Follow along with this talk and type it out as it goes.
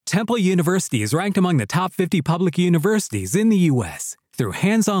Temple University is ranked among the top 50 public universities in the U.S. Through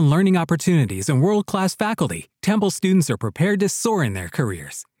hands-on learning opportunities and world-class faculty, Temple students are prepared to soar in their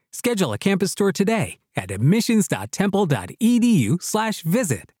careers. Schedule a campus tour today at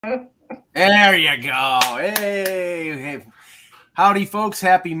admissions.temple.edu/visit. There you go. Hey. Howdy, folks.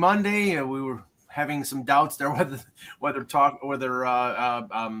 Happy Monday. We were having some doubts there whether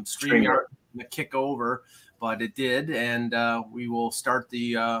StreamYard to kick over, but it did, and we will start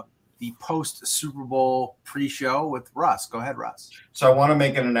the post Super Bowl pre-show with Russ. Go ahead, Russ. So I want to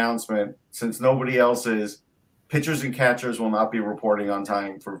make an announcement. Since nobody else is, pitchers and catchers will not be reporting on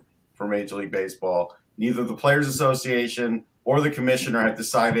time for Major League Baseball. Neither the Players Association or the commissioner have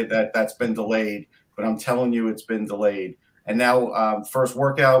decided that that's been delayed, but I'm telling you it's been delayed. And now first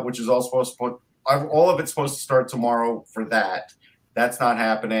workout, which is all of it's supposed to start tomorrow for that. That's not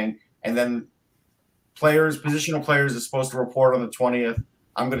happening. And then positional players is supposed to report on the 20th.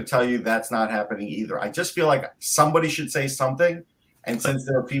 I'm going to tell you that's not happening either. I just feel like somebody should say something. And since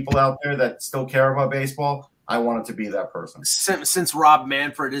there are people out there that still care about baseball, I want it to be that person. Since Rob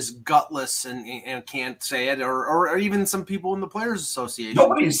Manfred is gutless and can't say it, or even some people in the Players Association.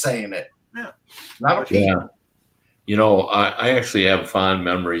 Nobody's saying it. Yeah. Not a people. Yeah. You know, I actually have fond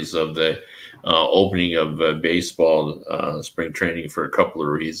memories of the opening of baseball spring training for a couple of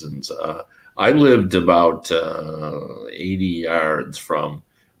reasons. I lived about 80 yards from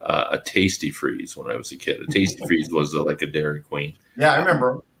a Tasty Freeze when I was a kid. A Tasty Freeze was like a Dairy Queen. Yeah, I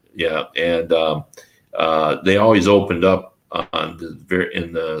remember. Yeah, and they always opened up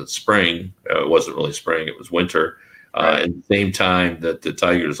in the spring. It wasn't really spring; it was winter. Right. At the same time that the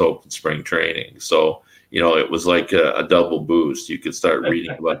Tigers opened spring training, so. You know, it was like a double boost. You could start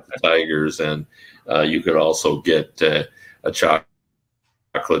reading about the Tigers, and you could also get a chocolate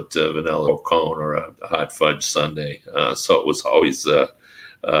vanilla cone or a hot fudge sundae. So it was always, a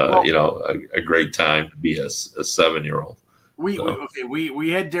great time to be a 7-year-old. We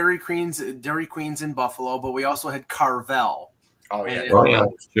had Dairy Queens in Buffalo, but we also had Carvel. Oh yeah,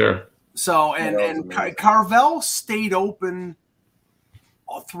 sure. So Carvel stayed open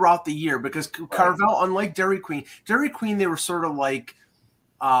throughout the year because Carvel, unlike Dairy Queen, they were sort of like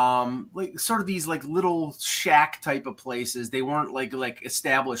these like little shack type of places. They weren't like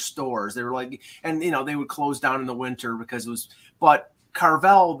established stores. They were like, and they would close down in the winter because it was. But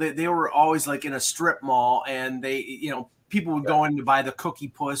Carvel, they were always like in a strip mall, and people would go in to buy the cookie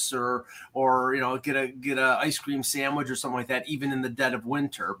puss or get a ice cream sandwich or something like that, even in the dead of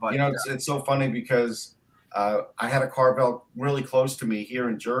winter. But it's so funny because. I had a Carvel really close to me here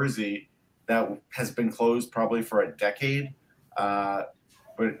in Jersey that has been closed probably for a decade. But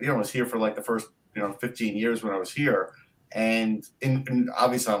it was here for like the first 15 years when I was here, and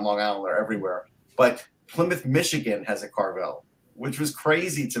obviously on Long Island, they're everywhere. But Plymouth, Michigan has a Carvel, which was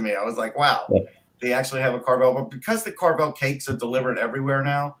crazy to me. I was like, wow, they actually have a Carvel. But because the Carvel cakes are delivered everywhere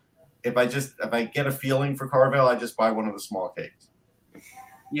now, if I get a feeling for Carvel, I just buy one of the small cakes.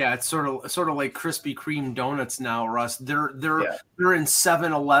 Yeah, it's sort of like Krispy Kreme donuts now, Russ. They're in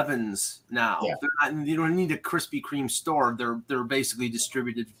 7-Elevens now. Yeah. You don't need a Krispy Kreme store. They're basically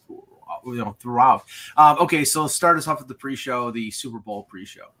distributed, throughout. Okay, so start us off with the pre-show, the Super Bowl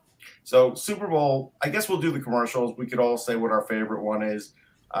pre-show. So Super Bowl, I guess we'll do the commercials. We could all say what our favorite one is.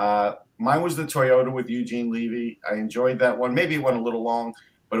 Mine was the Toyota with Eugene Levy. I enjoyed that one. Maybe it went a little long,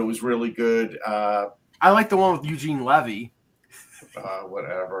 but it was really good. I like the one with Eugene Levy.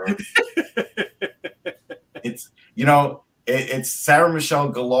 Whatever. It's Sarah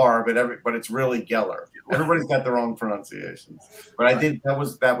Michelle Gellar, but it's really Geller. Everybody's got their own pronunciations. But I think that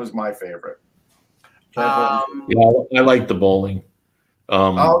was my favorite. I like the bowling.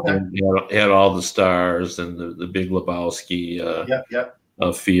 It had all the stars and the Big Lebowski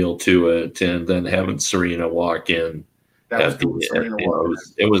feel to it, and then having Serena walk in.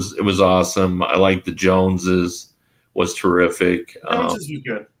 It was awesome. I like the Joneses. Was terrific. Joneses was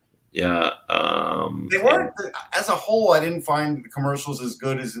good. Yeah. They weren't, as a whole, I didn't find the commercials as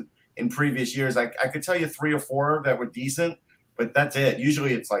good as in previous years. I could tell you 3 or 4 that were decent, but that's it.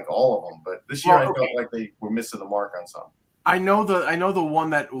 Usually it's like all of them. But this year I felt like they were missing the mark on some. I know the one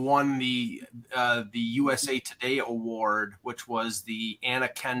that won the USA Today award, which was the Anna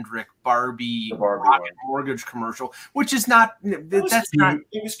Kendrick Barbie Rocket Mortgage commercial, which is not it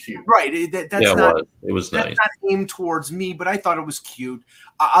was cute, right? It was nice. That's not aimed towards me, but I thought it was cute.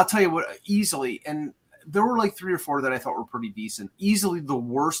 I'll tell you what, easily, and there were like 3 or 4 that I thought were pretty decent. Easily, the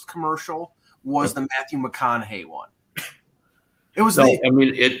worst commercial was the Matthew McConaughey one. It was.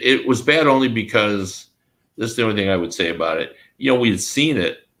 It was bad only because. This is the only thing I would say about it. We had seen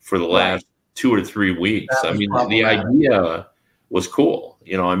it for the last 2 or 3 weeks. I mean, the idea was cool.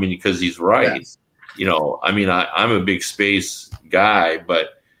 I mean, because he's right. Yes. I mean, I'm a big space guy,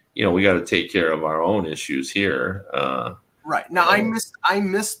 but we got to take care of our own issues here. Right now, I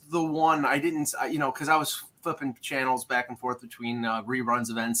missed the one I didn't, because I was flipping channels back and forth between reruns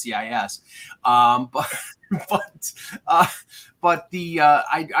of NCIS, but I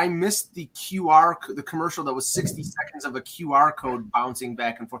missed the the commercial that was 60 seconds of a QR code bouncing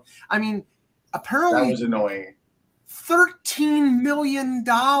back and forth. I mean, apparently that was annoying. $13 million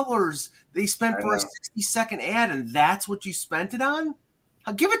they spent for a 60-second ad, and that's what you spent it on?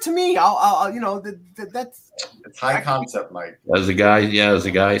 Give it to me. That's it's high concept, Mike. As a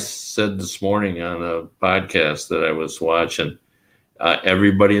guy said this morning on a podcast that I was watching,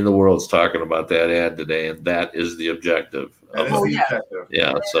 everybody in the world's talking about that ad today, and that is the objective. Objective.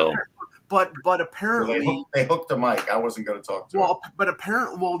 Yeah. So, but apparently so they hooked the mic. I wasn't going to talk to him. But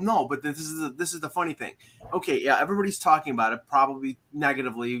apparently, no. But this is the funny thing. Okay, yeah, everybody's talking about it, probably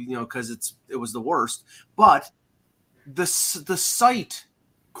negatively, because it was the worst. But the site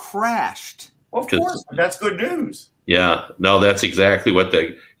crashed. Well, of course, that's good news. Yeah, no, that's exactly what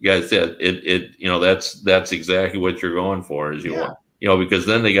the guy said. That's exactly what you're going for, is you want, because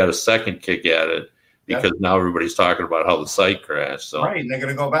then they got a second kick at it because now everybody's talking about how the site crashed. So right, and they're going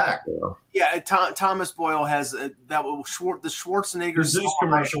to go back. Yeah, Thomas Boyle has the Schwarzenegger Zeus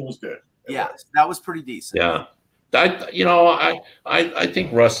commercial was good. Yes, that was pretty decent. Yeah. I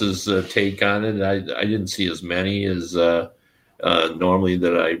think Russ's take on it. I didn't see as many as normally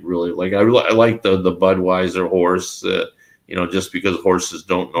that I really like. I like the Budweiser horse, just because horses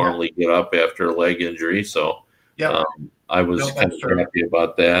don't normally get up after a leg injury. So I was kind of happy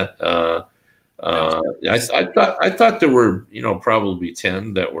about that. I thought there were, probably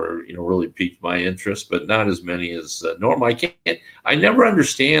 10 that were, really piqued my interest, but not as many as normal. I never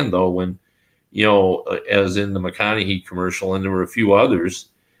understand though, when, as in the McConaughey commercial, and there were a few others,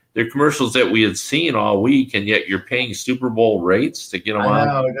 they're commercials that we had seen all week, and yet you're paying Super Bowl rates to get them on.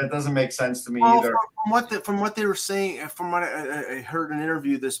 No, that doesn't make sense to me either. From what they were saying, from what I heard an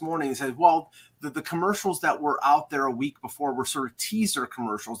interview this morning, they said, well, the commercials that were out there a week before were sort of teaser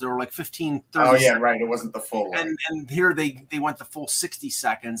commercials. They were like 15, 30 Oh, yeah, right. It wasn't the full one. And here they went the full 60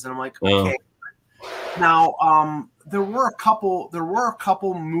 seconds. And I'm like, okay. Now, there were a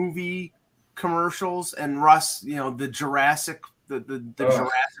couple movie commercials, and Russ, the Jurassic the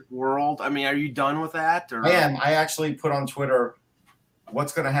Jurassic World. I mean, are you done with that? Or? I am. I actually put on Twitter,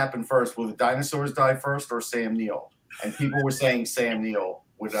 what's going to happen first? Will the dinosaurs die first or Sam Neill? And people were saying Sam Neill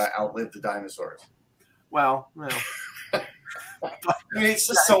would outlive the dinosaurs. Well. I mean, it's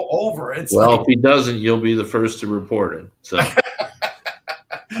just so over. It's if he doesn't, you'll be the first to report it. So.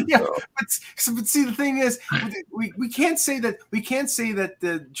 Yeah, but see, the thing is, we can't say that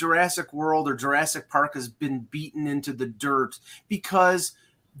the Jurassic World or Jurassic Park has been beaten into the dirt, because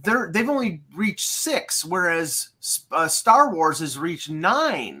they've only reached 6, whereas Star Wars has reached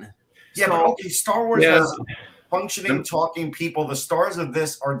 9. Yeah, but okay, Star Wars has functioning, talking people. The stars of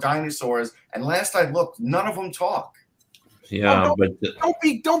this are dinosaurs, and last I looked, none of them talk. Yeah, but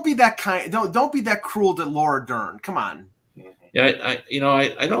don't be that kind. Don't be that cruel to Laura Dern. Come on. Yeah,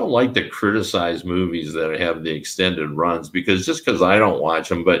 I don't like to criticize movies that have the extended runs, because I don't watch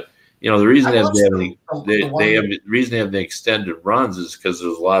them, but the reason they have the extended runs is because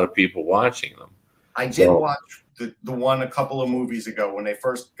there's a lot of people watching them. I did watch the one a couple of movies ago when they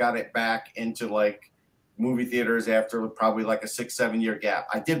first got it back into like movie theaters after probably like a 6-7 year gap.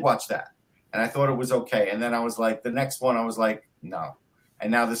 I did watch that, and I thought it was okay. And then I was like, the next one, I was like, no. And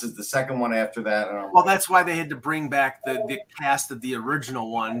now this is the second one after that. And that's why they had to bring back the cast of the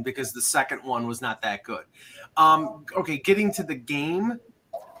original one, because the second one was not that good. Okay, getting to the game.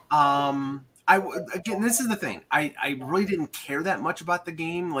 This is the thing. I really didn't care that much about the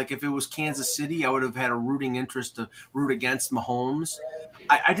game. Like, if it was Kansas City, I would have had a rooting interest to root against Mahomes.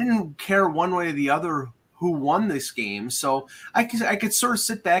 I didn't care one way or the other who won this game, so I could sort of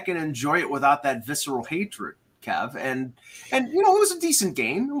sit back and enjoy it without that visceral hatred. Kev, and it was a decent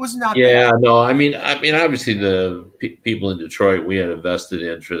game. It was not. Yeah, bad. No, I mean, obviously the people in Detroit, we had a vested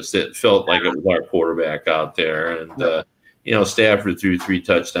interest. It felt like it was our quarterback out there, and Stafford threw 3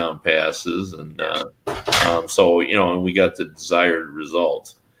 touchdown passes, and so and we got the desired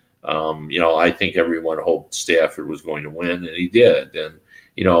result. I think everyone hoped Stafford was going to win, and he did. And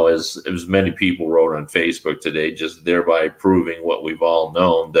as many people wrote on Facebook today, just thereby proving what we've all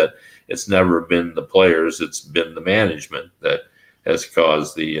known, that it's never been the players, it's been the management that has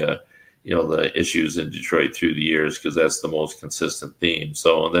caused the issues in Detroit through the years, because that's the most consistent theme.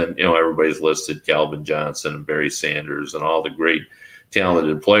 So, and then everybody's listed Calvin Johnson and Barry Sanders and all the great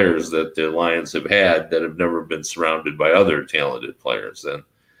talented players that the Lions have had that have never been surrounded by other talented players. And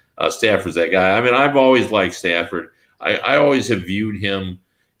Stafford's that guy. I mean, I've always liked Stafford. I always have viewed him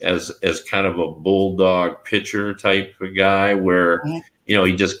as kind of a bulldog pitcher type of guy where,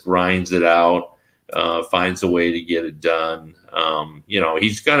 he just grinds it out, finds a way to get it done.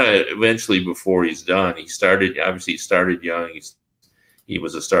 He's going to eventually, before he's done, he started young. He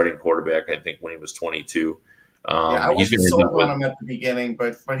was a starting quarterback, I think, when he was 22. I wasn't sold on him at the beginning,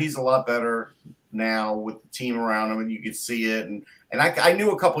 but he's a lot better now with the team around him, and you could see it. And I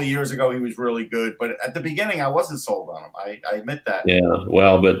knew a couple of years ago he was really good, but at the beginning I wasn't sold on him. I admit that. Yeah,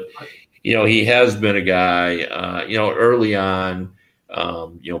 well, but he has been a guy. Early on,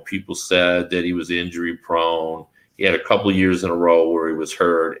 people said that he was injury prone. He had a couple of years in a row where he was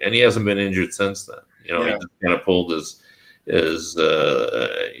hurt, and he hasn't been injured since then. He just kind of pulled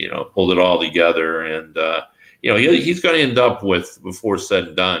pulled it all together, and he's going to end up with, before said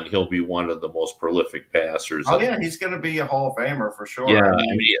and done, he'll be one of the most prolific passers. Oh yeah, he's going to be a Hall of Famer for sure. Yeah,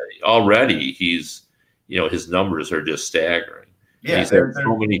 already he's his numbers are just staggering. Yeah, he's had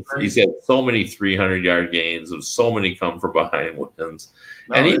so many 300-yard gains, and so many come from behind wins,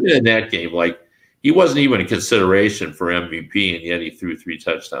 and even in that game, he wasn't even a consideration for MVP, and yet he threw 3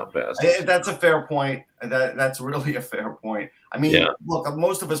 touchdown passes. That's a fair point. That's really a fair point. I mean, look,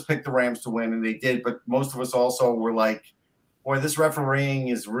 most of us picked the Rams to win, and they did, but most of us also were like, boy, this refereeing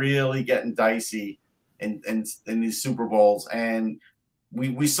is really getting dicey in these Super Bowls. And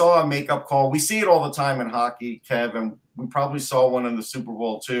we saw a makeup call. We see it all the time in hockey, Kev, and we probably saw one in the Super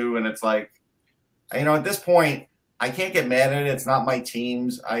Bowl too. And it's like, at this point, I can't get mad at it. It's not my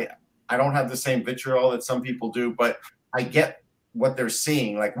teams. I don't have the same vitriol that some people do, but I get what they're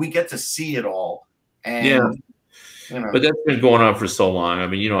seeing. We get to see it all. And, but that's been going on for so long. I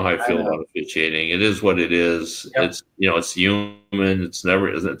mean, you know how I feel about officiating. It is what it is. Yep. It's, it's human. It's never,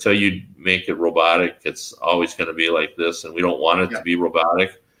 until you make it robotic, it's always going to be like this. And we don't want it to be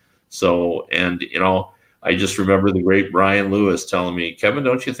robotic. So, and, I just remember the great Brian Lewis telling me, Kevin,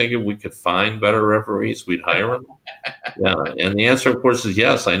 don't you think if we could find better referees, we'd hire them? And the answer, of course, is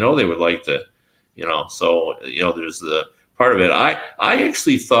yes. I know they would like to, so, there's the part of it. I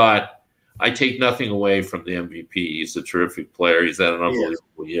actually thought, I take nothing away from the MVP. He's a terrific player. He's had an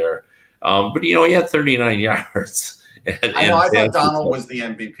unbelievable year. But, he had 39 yards. I thought Donald was the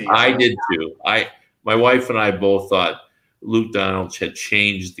MVP. I did too. My wife and I both thought Luke Donald had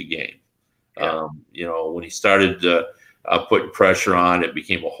changed the game. When he started putting pressure on, it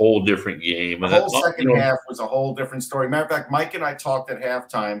became a whole different game. The whole second half was a whole different story. Matter of fact, Mike and I talked at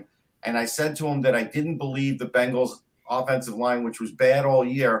halftime, and I said to him that I didn't believe the Bengals' offensive line, which was bad all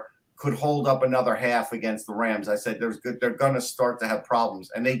year, could hold up another half against the Rams. I said they're going to start to have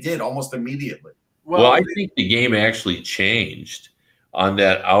problems, and they did almost immediately. Well, I think the game actually changed on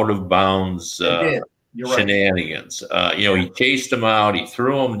that out of bounds shenanigans. He chased him out, he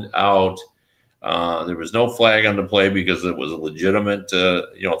threw him out. There was no flag on the play because it was a legitimate,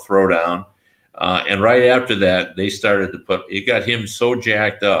 throwdown. And right after that, they started to it got him so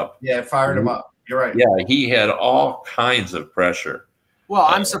jacked up. Yeah, it fired him up. You're right. Yeah, he had all kinds of pressure. Well,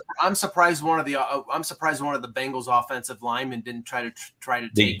 I'm surprised one of the Bengals offensive linemen didn't try to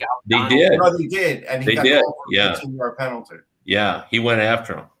take out. They Donald. did. No, they did, and he got called for a 15-yard penalty. Yeah, he went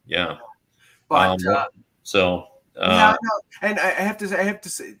after him. Yeah, but and I have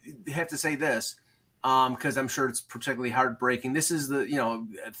to say this because I'm sure it's particularly heartbreaking. This is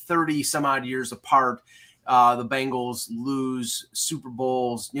 30 some odd years apart. The Bengals lose Super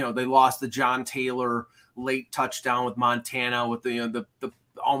Bowls. They lost the John Taylor late touchdown with Montana with the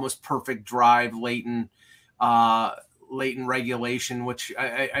almost perfect drive late in regulation, which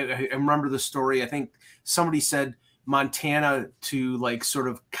I remember the story. I think somebody said Montana to sort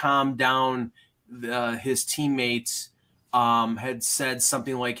of calm down his teammates had said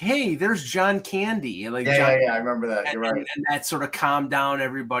something like, "Hey, there's John Candy." I remember that. You're right. And that sort of calmed down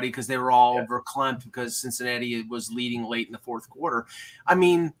everybody because they were all verklempt because Cincinnati was leading late in the fourth quarter. I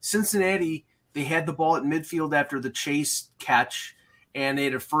mean, Cincinnati, they had the ball at midfield after the Chase catch, and they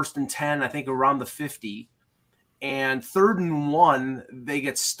had a 1st and 10, I think around the 50. And 3rd and 1, they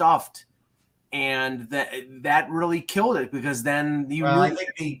get stuffed. And that really killed it because then I think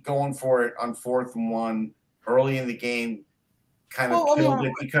the going for it on 4th and 1 early in the game kind of killed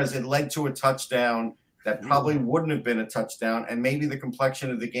it because it led to a touchdown that probably wouldn't have been a touchdown, and maybe the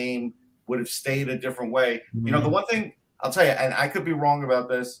complexion of the game would have stayed a different way. The one thing I'll tell you, and I could be wrong about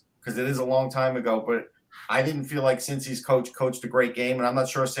this because it is a long time ago, but I didn't feel like Cincy's coached a great game, and I'm not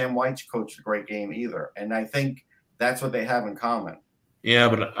sure Sam White coached a great game either. And I think that's what they have in common. Yeah,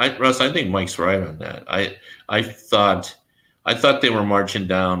 but Russ, I think Mike's right on that. I thought I thought they were marching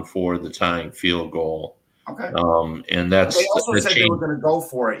down for the tying field goal. Okay. And that's they also that said they were going to go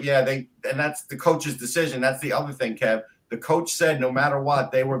for it. Yeah, and that's the coach's decision. That's the other thing, Kev. The coach said no matter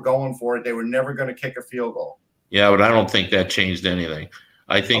what, they were going for it. They were never going to kick a field goal. Yeah, but I don't think that changed anything.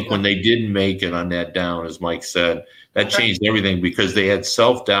 I think when they didn't make it on that down, as Mike said, that changed everything because they had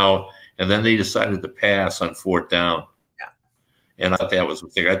self-doubt, and then they decided to pass on 4th down. Yeah. And I thought that was a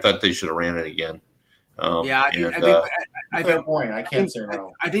mistake. I thought they should have ran it again. I fair point. I can't say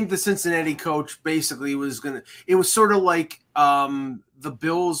no. I think the Cincinnati coach basically was going to – it was sort of like the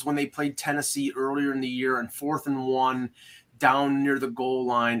Bills when they played Tennessee earlier in the year on 4th and 1 down near the goal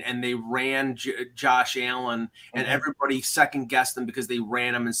line, and they ran Josh Allen, and everybody second-guessed them because they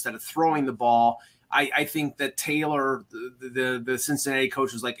ran him instead of throwing the ball. I think that Taylor, the Cincinnati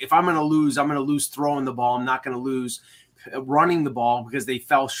coach, was like, if I'm going to lose, I'm going to lose throwing the ball. I'm not going to lose running the ball because they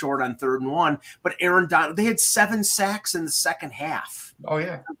fell short on 3rd and 1. But Aaron Donald, they had 7 sacks in the second half. Oh,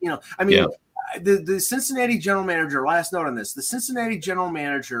 yeah. The Cincinnati general manager, last note on this, the Cincinnati general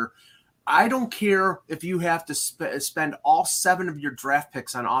manager, I don't care if you have to spend all 7 of your draft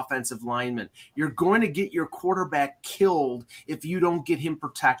picks on offensive linemen. You're going to get your quarterback killed if you don't get him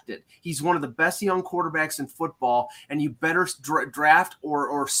protected. He's one of the best young quarterbacks in football, and you better draft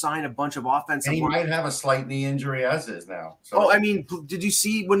or sign a bunch of offensive linemen. And he might have a slight knee injury as is now. So. Did you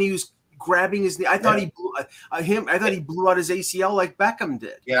see when he was grabbing his knee? I thought he blew he blew out his ACL like Beckham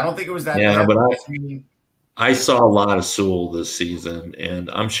did. Yeah, I don't think it was that. Yeah, but I saw a lot of Sewell this season, and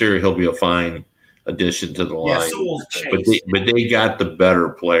I'm sure he'll be a fine addition to the line. But they got the better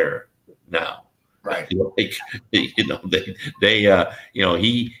player now. Right.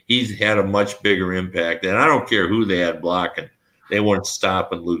 He's had a much bigger impact, and I don't care who they had blocking. They weren't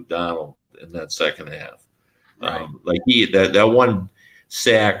stopping Luke Donald in that second half. Right. That one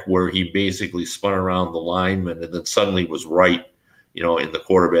sack where he basically spun around the lineman and then suddenly was right, in the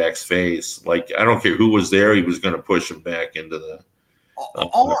quarterback's face. Like, I don't care who was there, he was going to push him back into the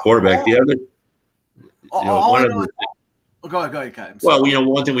quarterback. Go ahead, Kyle. Well,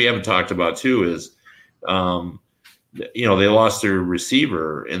 one thing we haven't talked about too is, they lost their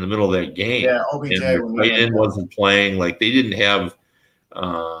receiver in the middle of that game. Yeah, OBJ. And the tight end wasn't playing. Like, they didn't have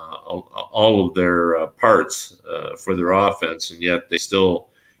all of their parts for their offense, and yet they still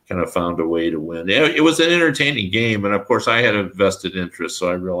kind of found a way to win. It was an entertaining game, and of course, I had a vested interest, so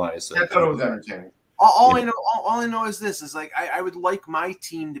I realized that. I thought it was entertaining. All I know is this: is like I would like my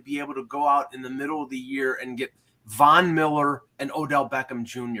team to be able to go out in the middle of the year and get Von Miller and Odell Beckham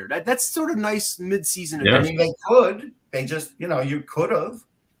Jr. That's sort of nice midseason. Yeah. I mean, they could. They just, you could have.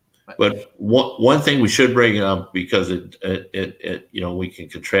 But one thing we should bring up, because it we can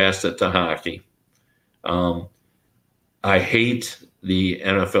contrast it to hockey. I hate the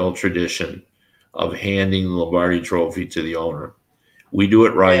NFL tradition of handing the Lombardi Trophy to the owner. We do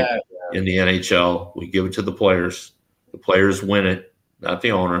it right in the NHL. We give it to the players. The players win it, not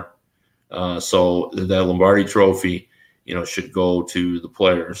the owner. So that Lombardi Trophy, should go to the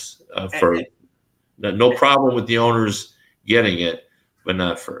players first. No problem with the owners getting it, but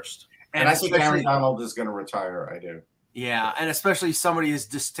not first. And I think Aaron Donald is going to retire. I do. Yeah, and especially somebody as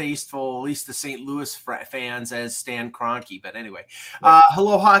distasteful, at least the St. Louis fans, as Stan Kroenke. But anyway,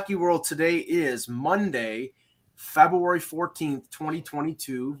 hello, Hockey World. Today is Monday, February 14th,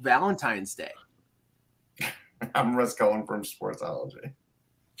 2022, Valentine's Day. I'm Russ Cohen from Sportsology.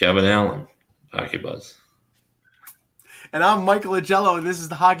 Kevin Allen, Hockey Buzz. And I'm Michael Agello, and this is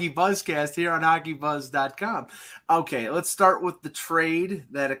the HockeyBuzzCast here on HockeyBuzz.com. Okay, let's start with the trade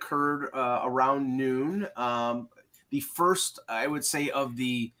that occurred around noon. The first, I would say, of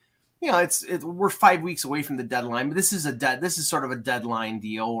the, we're 5 weeks away from the deadline, but this is sort of a deadline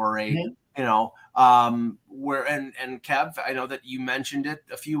deal, or a, where and Kev, I know that you mentioned it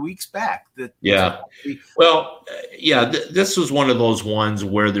a few weeks back. This was one of those ones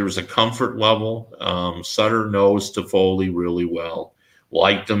where there was a comfort level. Sutter knows Toffoli really well,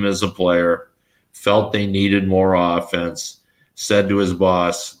 liked him as a player, felt they needed more offense, said to his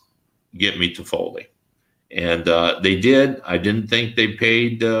boss, "Get me Toffoli." And they did. I didn't think they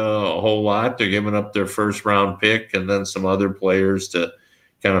paid a whole lot. They're giving up their first round pick and then some other players to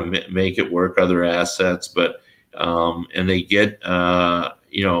kind of make it work, other assets. But and they get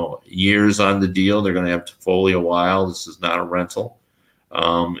years on the deal. They're going to have Toffoli a while. This is not a rental.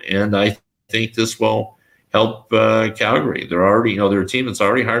 And I think this will help Calgary. They're already, they're a team that's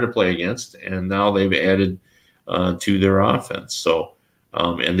already hard to play against, and now they've added to their offense. So.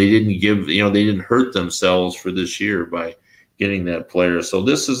 And they didn't hurt themselves for this year by getting that player. So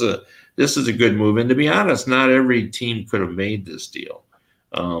this is a good move. And to be honest, not every team could have made this deal.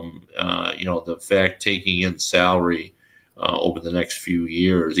 The fact taking in salary over the next few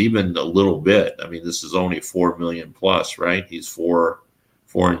years, even a little bit. I mean, this is only $4 million plus, right? He's four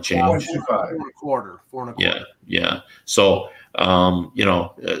and change. 4.25. Yeah. So,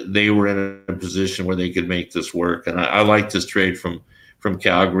 they were in a position where they could make this work. And I like this trade from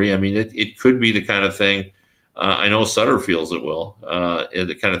Calgary. I mean, it could be the kind of thing, I know Sutter feels it will,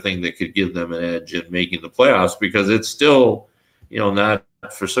 the kind of thing that could give them an edge in making the playoffs, because it's still, not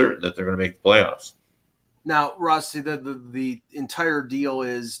for certain that they're going to make the playoffs. Now, Russ, the entire deal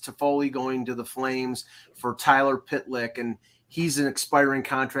is Toffoli going to the Flames for Tyler Pitlick, and he's an expiring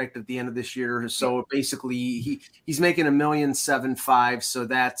contract at the end of this year. So basically, he's making $1,750,000.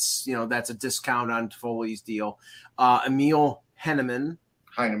 So that's a discount on Toffoli's deal. Emil Heineman.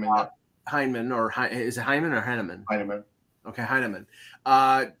 Heineman, or is it Heineman or Heineman? Heineman. Okay, Heineman.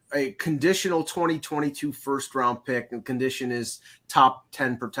 A conditional 2022 first round pick. The condition is top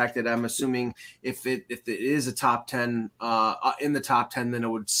 10 protected. I'm assuming if it is a top 10 in the top 10, then it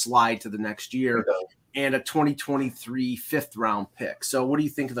would slide to the next year. And a 2023 fifth round pick. So what do you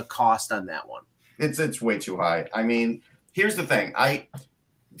think of the cost on that one? It's way too high. I mean, here's the thing.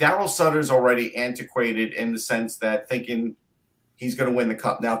 Daryl Sutter's already antiquated in the sense that thinking he's going to win the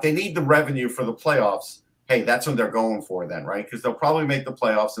cup. Now, if they need the revenue for the playoffs, hey, that's what they're going for then, right? Because they'll probably make the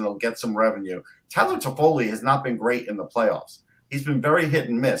playoffs and they'll get some revenue. Tyler Toffoli has not been great in the playoffs. He's been very hit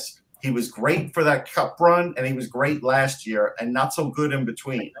and miss. He was great for that cup run, and he was great last year, and not so good in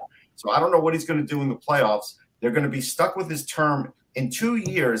between. So I don't know what he's going to do in the playoffs. They're going to be stuck with his term. In 2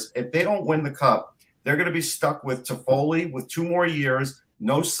 years, if they don't win the cup, they're going to be stuck with Toffoli with 2 more years,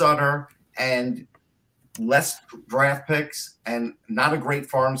 no Sutter, and less draft picks, and not a great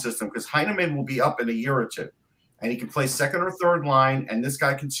farm system, because Heineman will be up in a year or two, and he can play second or third line, and this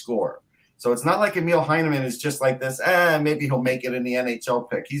guy can score. So it's not like Emil Heineman is just like this, maybe he'll make it in the NHL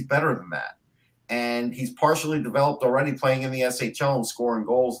pick. He's better than that. And he's partially developed already playing in the SHL and scoring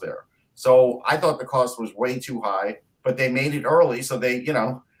goals there. So I thought the cost was way too high, but they made it early. So they,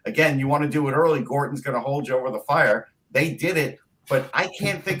 again, you want to do it early, Gorton's going to hold you over the fire. They did it. But I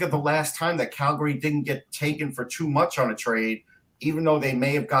can't think of the last time that Calgary didn't get taken for too much on a trade, even though they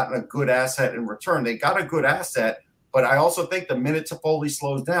may have gotten a good asset in return. They got a good asset, but I also think the minute Toffoli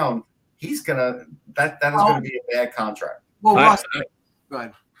slows down, that is going to be a bad contract. Well, Ross, go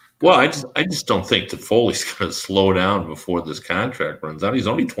ahead. Well, I just don't think Toffoli's going to slow down before this contract runs out. He's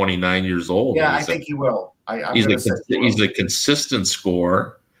only 29 years old. Yeah, I think he will. He's a consistent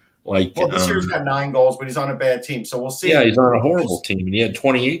scorer. This year's got 9 goals, but he's on a bad team, so we'll see. Yeah, he's on a horrible team, and he had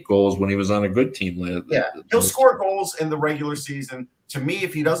 28 goals when he was on a good team. He'll score goals in the regular season. To me,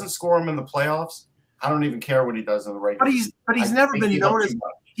 if he doesn't score them in the playoffs, I don't even care what he does in the regular season. But he's never been known as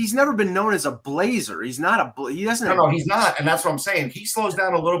he's never been known as a blazer. He's not he doesn't. No, he's not, and that's what I'm saying. If he slows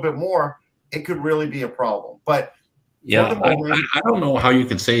down a little bit more, it could really be a problem. But yeah, I don't know how you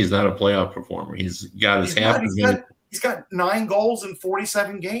can say he's not a playoff performer. He's got his half. He's got 9 goals in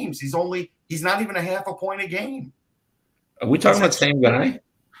 47 games. He's not even a half a point a game. Are we talking about the same guy?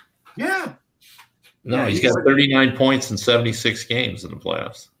 Yeah. No, he's got 39 points in 76 games in the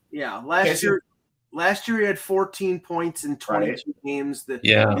playoffs. Yeah, last year he had 14 points in 22 games. The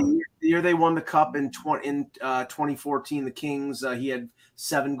year they won the cup in 2014, the Kings, he had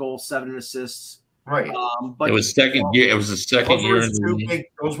 7 goals, 7 assists. Right. But it was second year. It was the second year.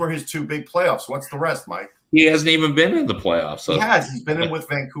 Those were his 2 big playoffs. What's the rest, Mike? He hasn't even been in the playoffs. So. He has. He's been in with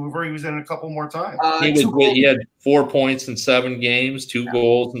Vancouver. He was in a couple more times. He had 4 points in 7 games, 2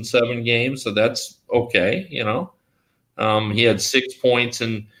 goals in 7 games. So that's okay, He had 6 points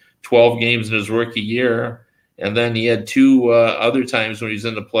in 12 games in his rookie year. And then he had 2 other times when he was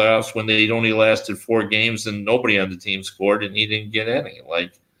in the playoffs when they only lasted 4 games and nobody on the team scored and he didn't get any.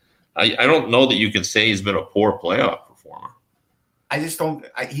 I don't know that you can say he's been a poor playoff performer. I just don't.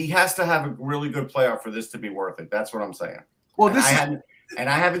 He has to have a really good playoff for this to be worth it. That's what I'm saying. Well, I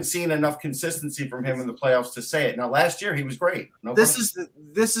haven't seen enough consistency from him in the playoffs to say it. Now, last year he was great. This is.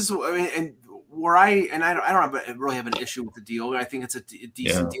 I mean, and where I don't really have an issue with the deal. I think it's a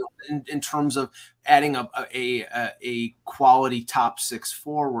decent deal in terms of adding a quality top 6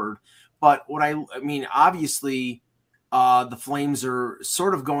 forward. But what I mean, obviously, the Flames are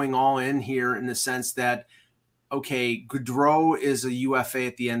sort of going all in here in the sense that, okay, Gaudreau is a UFA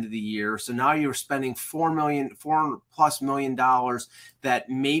at the end of the year. So now you're spending $4+ million that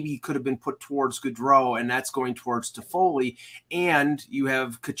maybe could have been put towards Gaudreau, and that's going towards Toffoli. And you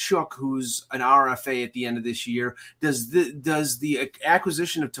have Tkachuk, who's an RFA at the end of this year. Does the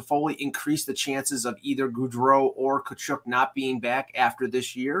acquisition of Toffoli increase the chances of either Gaudreau or Tkachuk not being back after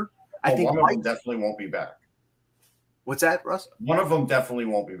this year? I think one of them definitely won't be back. What's that, Russ? One of them definitely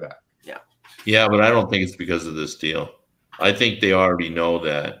won't be back. Yeah, but I don't think it's because of this deal. I think they already know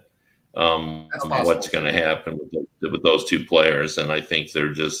that what's going to happen with those two players, and I think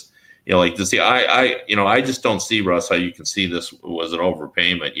they're just like to see. I just don't see, Russ, how you can see this was an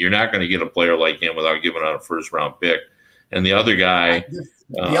overpayment. You're not going to get a player like him without giving out a first round pick, and the other guy.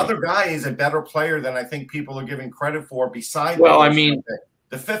 The other guy is a better player than I think people are giving credit for. Besides,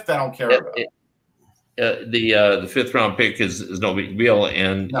 the fifth I don't care about. The fifth round pick is no big deal,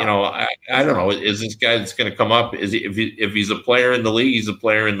 and I don't know. Is this guy that's going to come up? Is he if he's a player in the league, he's a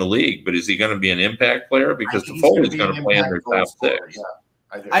player in the league, but is he going to be an impact player? Because the Foley's going to play in their top six. Yeah.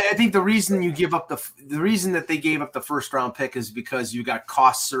 I think the reason you give up the reason that they gave up the first round pick is because you got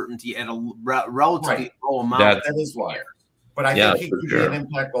cost certainty at a relatively low amount. That is why. But I think he could be an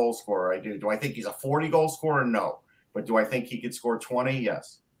impact goal scorer. I do. Do I think he's a 40 goal scorer? No. But do I think he could score 20?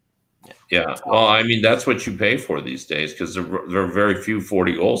 Yes. Yeah. Well, I mean, that's what you pay for these days because there are very few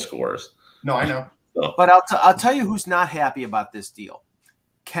 40 goal scorers. No, I know. So. But I'll tell you who's not happy about this deal.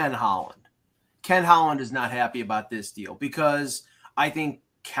 Ken Holland. Ken Holland is not happy about this deal because I think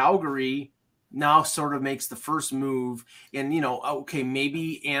Calgary now sort of makes the first move and, okay,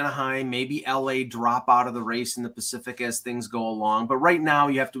 maybe Anaheim, maybe LA drop out of the race in the Pacific as things go along. But right now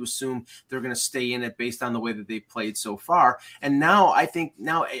you have to assume they're going to stay in it based on the way that they've played so far. And now I think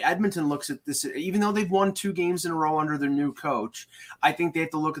Edmonton looks at this, even though they've won 2 games in a row under their new coach, I think they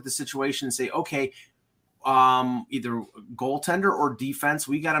have to look at the situation and say, okay, either goaltender or defense,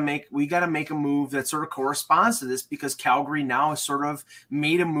 we got to make a move that sort of corresponds to this because Calgary now has sort of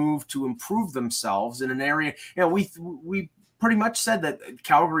made a move to improve themselves in an area. We pretty much said that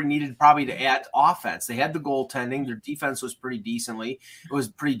Calgary needed probably to add offense. They had the goaltending, their defense was pretty decent.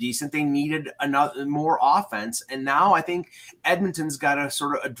 They needed more offense, and now I think Edmonton's got to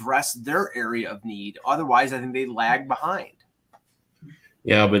sort of address their area of need. Otherwise, I think they lag behind.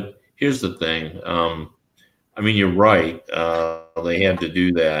 Yeah, but here's the thing. I mean, you're right. They had to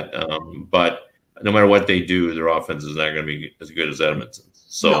do that. But no matter what they do, their offense is not going to be as good as Edmonton's.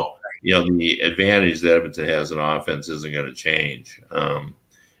 So, the advantage that Edmonton has in offense isn't going to change no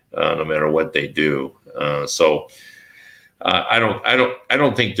matter what they do. I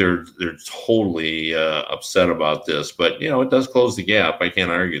don't think they're totally upset about this, but it does close the gap. I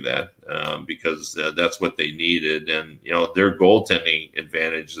can't argue that because that's what they needed, and their goaltending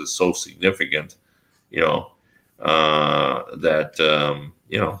advantage is so significant. To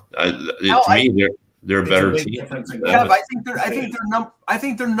me, they're a better team. I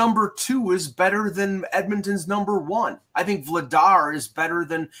think their number 2 is better than Edmonton's number 1. I think Vladar is better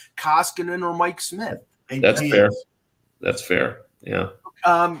than Koskinen or Mike Smith. That's fair. Yeah.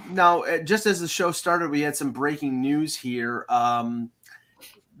 Now, just as the show started, we had some breaking news here.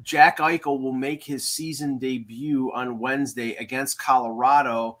 Jack Eichel will make his season debut on Wednesday against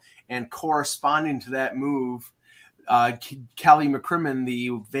Colorado, and corresponding to that move, Kelly McCrimmon,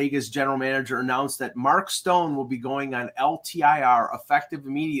 the Vegas general manager, announced that Mark Stone will be going on LTIR effective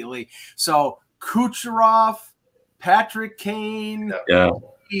immediately. So Kucherov, Patrick Kane. Yeah.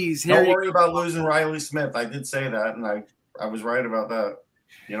 Don't worry about losing Riley Smith. I did say that, and I was right about that.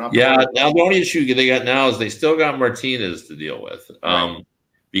 Now the only issue they got now is they still got Martinez to deal with,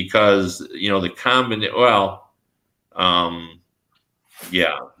 because the combination.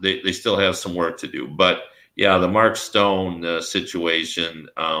 They still have some work to do, but. Yeah, the Mark Stone situation.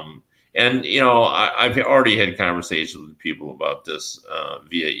 And, I've already had conversations with people about this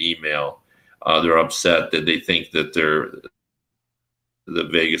via email. They're upset that they think that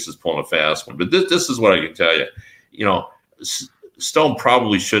Vegas is pulling a fast one. But this is what I can tell you. Stone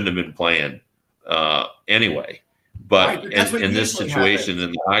probably shouldn't have been playing anyway. But in this situation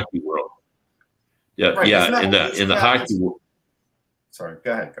in the hockey world. In the hockey world. Sorry,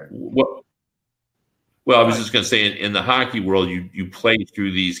 go ahead. Well, I was just going to say, in the hockey world, you play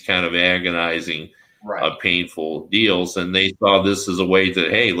through these kind of agonizing, painful deals, and they saw this as a way to,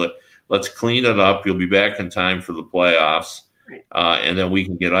 hey, let's clean it up. You'll be back in time for the playoffs, and then we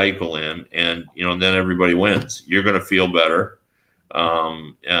can get Eichel in, and then everybody wins. You're going to feel better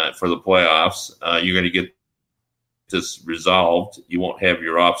for the playoffs. You're going to get this resolved. You won't have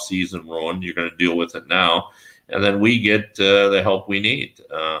your off season ruined. You're going to deal with it now, and then we get the help we need.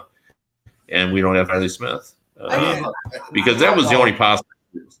 And we don't have Riley Smith because that was the only possible.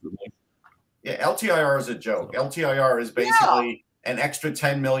 Yeah, LTIR is a joke. LTIR is basically an extra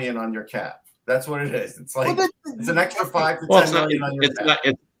 $10 million on your cap. That's what it is. It's like it's an extra $5 to $10 million on your cap.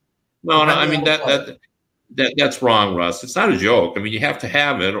 I mean that's wrong, Russ. It's not a joke. I mean, you have to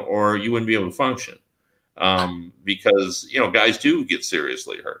have it, or you wouldn't be able to function. Because guys do get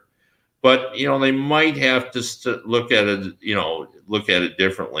seriously hurt. But they might have to look at it,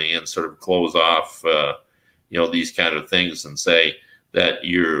 differently and sort of close off, these kind of things and say that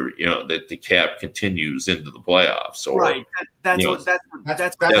that the cap continues into the playoffs. Or, right. That's what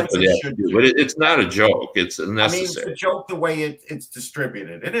they should do. But it's not a joke. It's necessary. I mean, it's a joke the way it's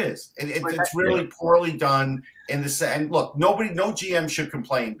distributed. It is. It's really poorly done in the and look, no GM should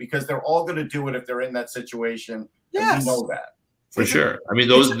complain because they're all going to do it if they're in that situation. Yes. And we know that. For sure. I mean,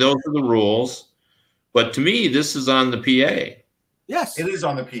 those are the rules. But to me, this is on the PA. Yes, it is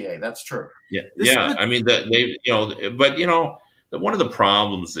on the PA. That's true. Yeah. I mean, that but one of the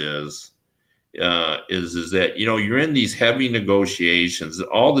problems is that you're in these heavy negotiations,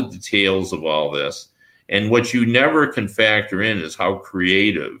 all the details of all this, and what you never can factor in is how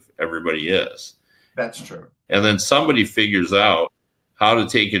creative everybody is. That's true. And then somebody figures out how to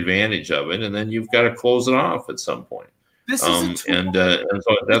take advantage of it, and then you've got to close it off at some point. This is and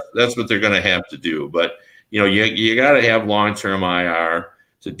so that's what they're going to have to do. But you got to have long-term IR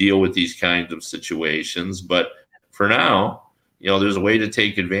to deal with these kinds of situations. But for now, there's a way to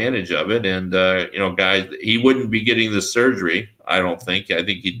take advantage of it. And guys, he wouldn't be getting this surgery. I don't think. I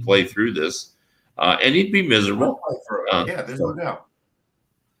think he'd play through this, and he'd be miserable. Yeah, there's no doubt.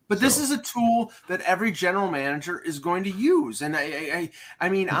 But this is a tool that every general manager is going to use. And I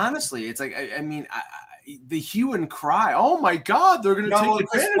mean, honestly, it's like, the hue and cry. Oh my God, they're going to take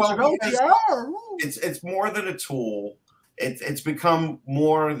advantage of LTR. It's more than a tool. It's become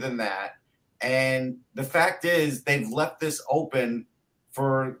more than that. And the fact is, they've left this open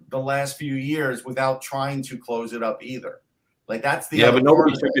for the last few years without trying to close it up either. Like that's the but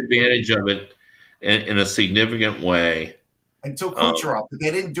nobody took advantage of it in a significant way until Kucherov. But they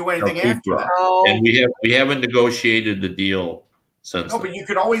didn't do anything after that. And we haven't negotiated the deal since. No, but you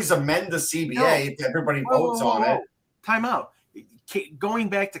could always amend the CBA if everybody votes on it. Time out. Going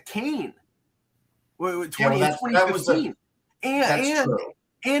back to Kane, 2015,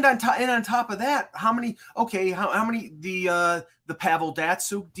 and on top of that, how many the Pavel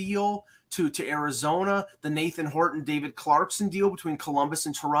Datsyuk deal to Arizona, the Nathan Horton, David Clarkson deal between Columbus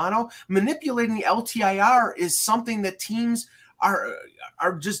and Toronto, manipulating the LTIR is something that teams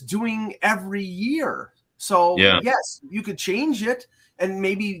are just doing every year. So yes, you could change it, and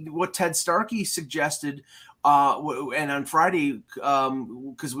maybe what Ted Starkey suggested, and on Friday,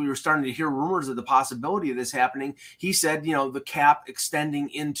 because we were starting to hear rumors of the possibility of this happening, he said, the cap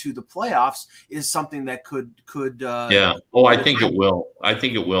extending into the playoffs is something that could. I think it will. I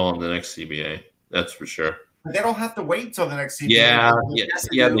think it will in the next CBA. That's for sure. But they don't have to wait till the next CBA. Yeah,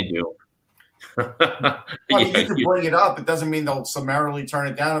 they do. You can bring it up. It doesn't mean they'll summarily turn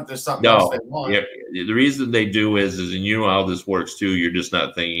it down if there's something else they want. The reason they do is how this works too. You're just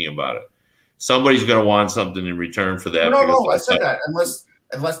not thinking about it. Somebody's going to want something in return for that. No, I said that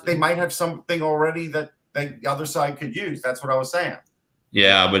unless they might have something already that the other side could use. That's what I was saying.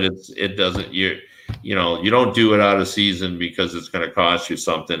 Yeah, but it doesn't. You don't do it out of season because it's going to cost you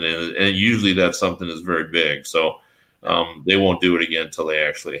something, and usually that's something that's very big. So they won't do it again until they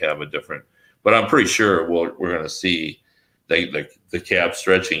actually have a different. But I'm pretty sure we're going to see the cap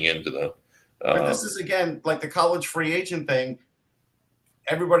stretching into the. But this is again like the college free agent thing.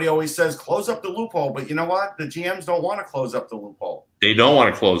 Everybody always says close up the loophole, but you know what? The GMs don't want to close up the loophole. They don't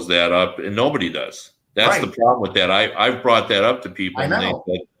want to close that up, and nobody does. That's the problem with that. I've brought that up to people, and they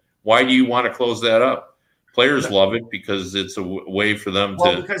said, "Why do you want to close that up?" Players love it because it's a way for them to.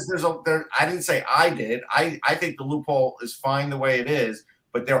 Well, because I didn't say I did. I think the loophole is fine the way it is,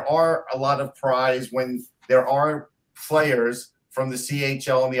 but there are a lot of prize when there are players from the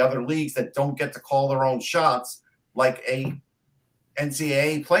CHL and the other leagues that don't get to call their own shots like a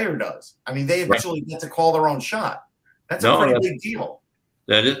NCAA player does. I mean, they eventually get to call their own shot. That's a pretty big deal.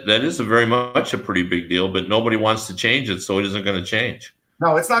 That is a very much a pretty big deal, but nobody wants to change it, so it isn't going to change.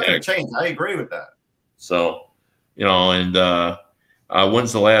 No, it's not going to change. I agree with that. So, and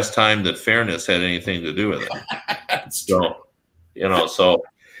when's the last time that fairness had anything to do with it?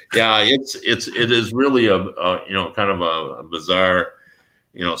 It is really a kind of a bizarre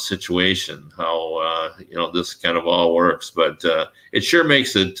situation how this kind of all works, but it sure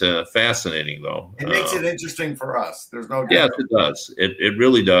makes it fascinating though. It makes it interesting for us. There's no doubt. Yes, it does. It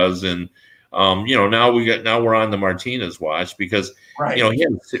really does. And now we're on the Martinez watch because he had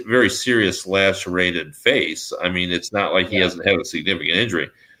a very serious lacerated face. I mean, it's not like he hasn't had a significant injury,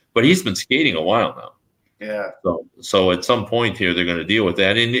 but he's been skating a while now. Yeah. So at some point here they're going to deal with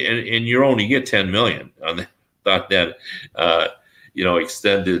that, and you only get $10 million on that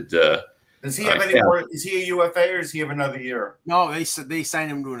extended. Does he have any more? Is he a UFA or does he have another year? No, they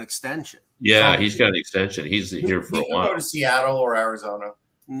signed him to an extension. Yeah, he's got an extension. He's here for a while. Go to Seattle or Arizona.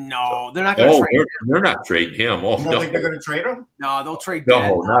 No, they're not going to trade him. They're not trading him. You don't think they're going to trade him? No, they'll trade.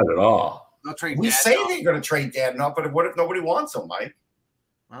 No, not at all. they'll trade. We say they're going to trade Dadonov, but what if nobody wants him, Mike?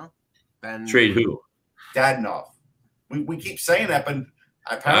 Well, then trade who? Dadonov. We keep saying that, but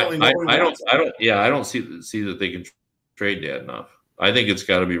apparently nobody wants him. I don't see that they can trade Dadonov. I think it's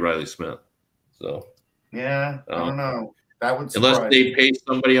got to be Riley Smith. So yeah, I don't know. That would surprise unless they pay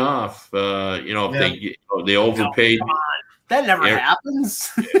somebody off. If they overpaid. No, that never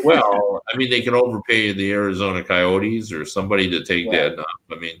happens. Well, I mean, they can overpay the Arizona Coyotes or somebody to take Dadonov.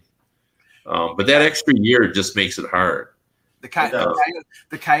 I mean, but that extra year just makes it hard. The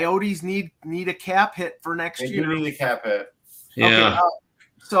Coyotes need a cap hit for next year. They need a cap hit. Yeah. Okay,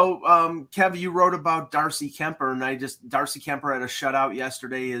 so, Kev, you wrote about Darcy Kemper, and Darcy Kemper had a shutout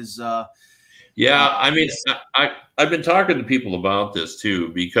yesterday. I mean, I've been talking to people about this too,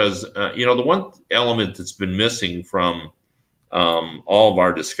 because the one element that's been missing from all of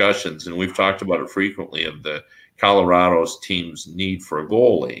our discussions, and we've talked about it frequently, of the Colorado's team's need for a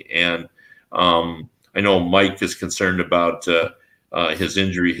goalie. And I know Mike is concerned about his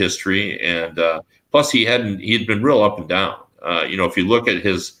injury history, and plus he had been real up and down. If you look at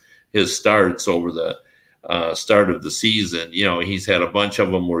his starts over the start of the season, he's had a bunch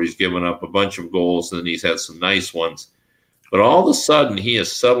of them where he's given up a bunch of goals, and then he's had some nice ones. But all of a sudden, he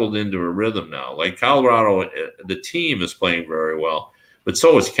has settled into a rhythm now. Like Colorado, the team is playing very well, but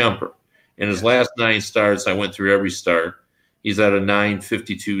so is Kemper. In his last 9 starts, I went through every start. He's at a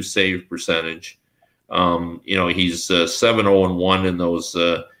 .952 save percentage. He's 7-0-1 in those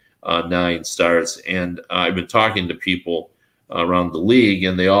 9 starts. And I've been talking to people around the league,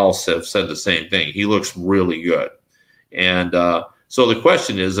 and they all have said the same thing. He looks really good. And so the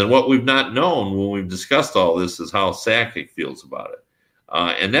question is, and what we've not known when we've discussed all this, is how Sakic feels about it.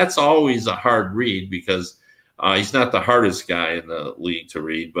 And that's always a hard read, because he's not the hardest guy in the league to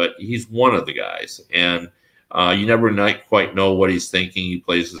read, but he's one of the guys. And you never quite know what he's thinking. He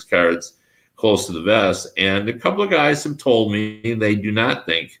plays his cards close to the vest. And a couple of guys have told me they do not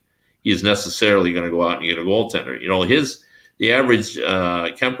think he is necessarily going to go out and get a goaltender. The average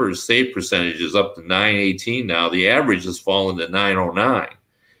Kemper's save percentage is up to .918 now. The average has fallen to .909.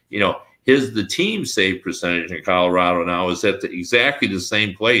 The team save percentage in Colorado now is at exactly the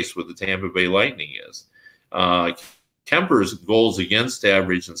same place where the Tampa Bay Lightning is. Kemper's goals against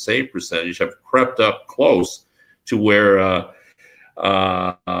average and save percentage have crept up close to where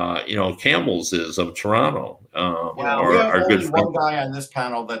Campbell's is of Toronto. We have only one guy on this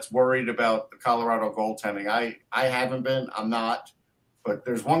panel that's worried about the Colorado goaltending. I haven't been. I'm not. But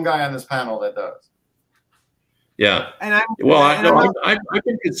there's one guy on this panel that does. Yeah. I've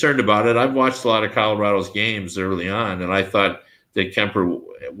been concerned about it. I've watched a lot of Colorado's games early on, and I thought that Kemper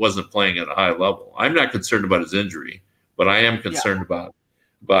wasn't playing at a high level. I'm not concerned about his injury, but I am concerned about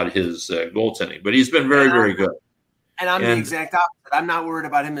his goaltending. But he's been very, very good. And I'm the exact opposite. I'm not worried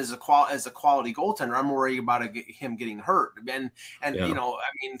about him as a quality goaltender. I'm worried about him getting hurt. And I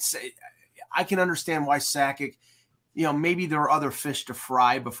can understand why Sakic, maybe there are other fish to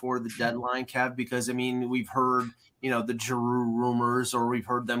fry before the deadline, Kev, because, we've heard, the Giroux rumors, or we've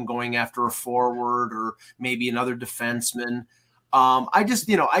heard them going after a forward or maybe another defenseman. I just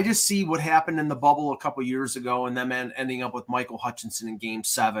see what happened in the bubble a couple years ago, and them ending up with Michael Hutchinson in Game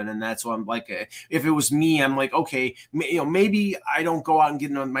 7, and that's why I'm like, if it was me, I'm like, okay, maybe I don't go out and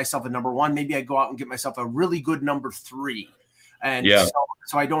get myself a number 1. Maybe I go out and get myself a really good number 3, and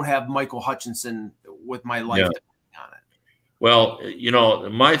so I don't have Michael Hutchinson with my life on it. Well,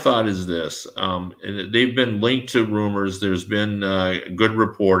 my thought is this: they've been linked to rumors. There's been good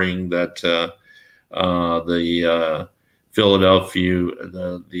reporting that the Philadelphia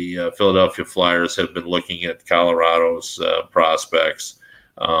Flyers have been looking at Colorado's prospects.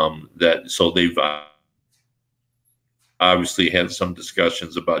 So they've obviously had some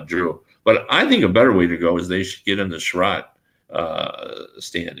discussions about Drew. But I think a better way to go is they should get in the Sherratt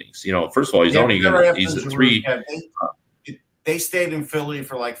standings. First of all, he's a 3. They stayed in Philly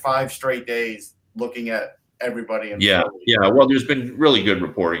for like 5 straight days looking at everybody in Philly. Yeah. Well, there's been really good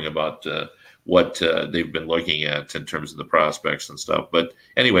reporting about what they've been looking at in terms of the prospects and stuff. But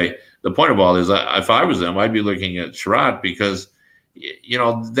anyway, the point of all is, if I was them, I'd be looking at Sherratt, because,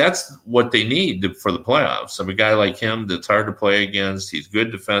 that's what they need for the playoffs. A guy like him that's hard to play against. He's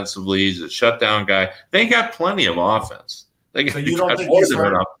good defensively. He's a shutdown guy. They got plenty of offense. So you don't think he's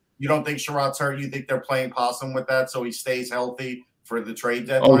hurt? You don't think Sherratt's hurt? You think they're playing possum with that so he stays healthy for the trade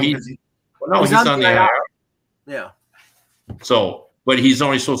deadline? He's on the IR. Yeah. So, but he's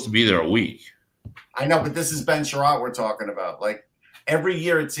only supposed to be there a week. I know, but this is Ben Sherratt we're talking about. Like, every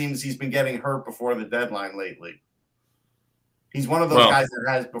year it seems he's been getting hurt before the deadline lately. He's one of those guys that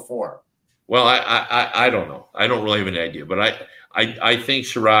has before. Well, I don't know. I don't really have any idea, but I think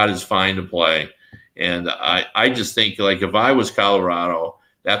Sherrod is fine to play. And I just think, like, if I was Colorado,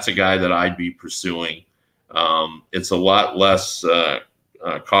 that's a guy that I'd be pursuing. It's a lot less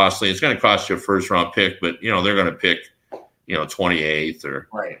costly. It's going to cost you a first-round pick, but, they're going to pick, 28th or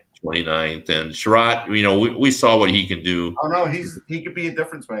 29th. And Sherrod, we saw what he can do. Oh, no, he could be a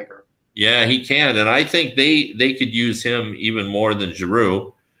difference maker. Yeah, he can. And I think they could use him even more than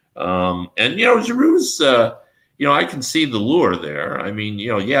Giroux. And Giroux's, I can see the lure there. I mean,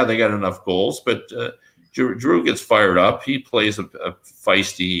 they got enough goals, but Giroux gets fired up. He plays a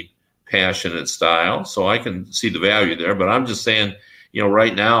feisty, passionate style, so I can see the value there. But I'm just saying,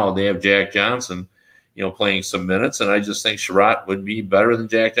 right now they have Jack Johnson, playing some minutes, and I just think Sherrod would be better than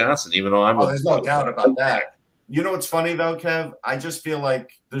Jack Johnson, even though there's no doubt about that. You know what's funny though, Kev? I just feel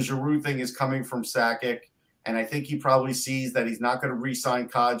like the Giroux thing is coming from Sakic, and I think he probably sees that he's not going to re-sign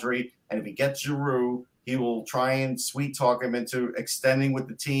Kadri, and if he gets Giroux, he will try and sweet talk him into extending with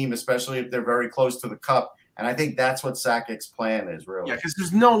the team, especially if they're very close to the cup. And I think that's what Sakic's plan is, really. Yeah, because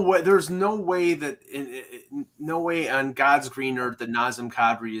there's no way that no way on God's green earth that Nazem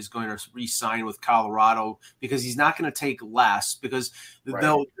Kadri is going to re-sign with Colorado, because he's not going to take less, because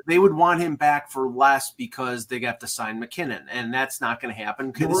they would want him back for less because they got to sign McKinnon, and that's not going to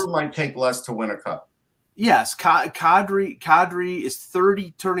happen. Giroux might take less to win a cup. Yes, Kadri is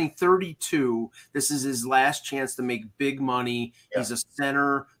 30, turning 32. This is his last chance to make big money. Yeah. He's a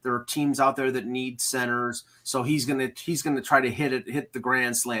center. There are teams out there that need centers, so he's gonna try to hit the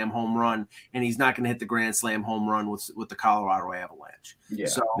grand slam home run, and he's not gonna hit the grand slam home run with the Colorado Avalanche. Yeah.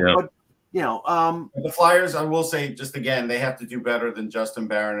 So, yeah. But the Flyers, I will say, just again, they have to do better than Justin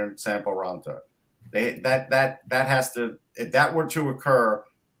Barron and Sampo Ranta. That has to, if that were to occur,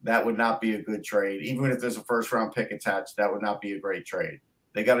 that would not be a good trade. Even if there's a first-round pick attached, that would not be a great trade.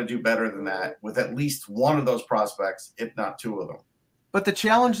 They got to do better than that with at least one of those prospects, if not two of them. But the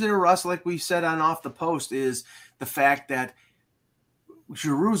challenge there, Russ, like we said on Off the Post, is the fact that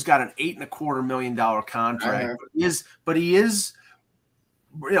Giroux's got an $8.25 million contract. But he is,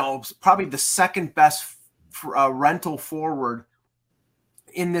 probably the second best rental forward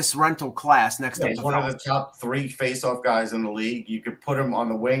in this rental class next to he's one of the top 3 face-off guys in the league. You could put him on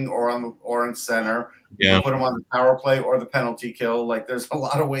the wing or in center. You can put him on the power play or the penalty kill. Like, there's a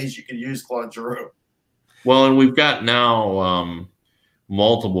lot of ways you can use Claude Giroux. Well, and we've got now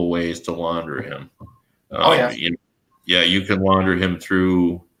multiple ways to launder him. You can launder him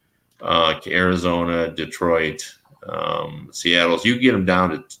through Arizona, Detroit, Seattle. So you get him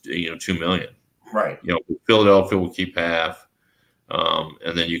down to $2 million. Right. Philadelphia will keep half.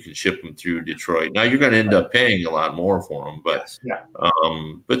 And then you can ship them through Detroit. Now you're going to end up paying a lot more for him, but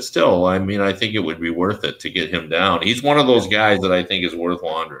but still, I mean, I think it would be worth it to get him down. He's one of those guys that I think is worth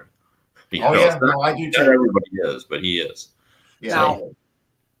laundering. I do too. Not everybody is, but he is. Yeah.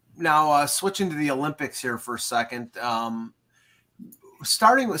 Now switching to the Olympics here for a second.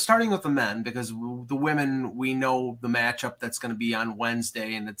 Starting with the men, because the women, we know the matchup that's going to be on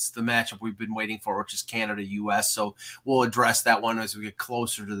Wednesday, and it's the matchup we've been waiting for, which is Canada-US. So we'll address that one as we get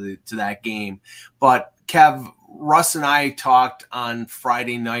closer to that game. But Kev, Russ and I talked on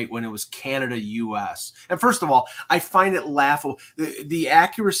Friday night when it was Canada-US. And first of all, I find it laughable the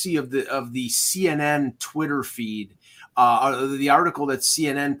accuracy of the CNN Twitter feed. The article that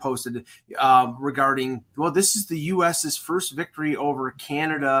CNN posted regarding, this is the U.S.'s first victory over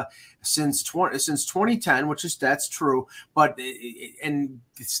Canada since 2010, that's true. But then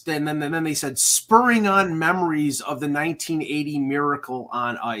they said, spurring on memories of the 1980 miracle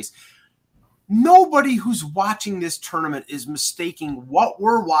on ice. Nobody who's watching this tournament is mistaking what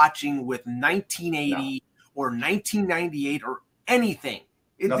we're watching with 1980 or 1998 or anything.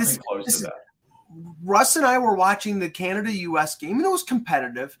 Nothing close to that. Russ and I were watching the Canada-US game, and it was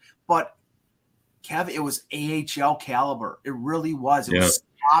competitive, but Kev, it was AHL caliber. It really was. It was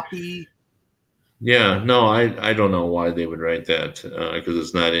sloppy. Yeah, no, I don't know why they would write that because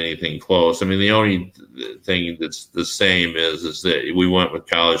it's not anything close. I mean, the only thing that's the same is that we went with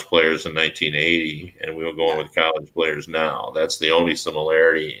college players in 1980, and we were going with college players now. That's the only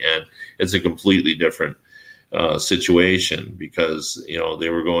similarity, and it's a completely different situation because they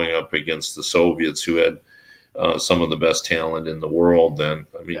were going up against the Soviets, who had some of the best talent in the world then.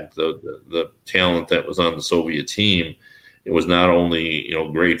 I mean, the talent that was on the Soviet team, it was not only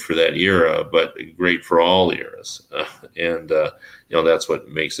great for that era, but great for all eras, and that's what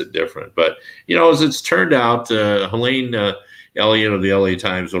makes it different. But as it's turned out, Helene Elliott of the LA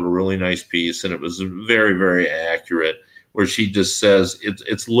Times wrote a really nice piece, and it was very, very accurate, where she just says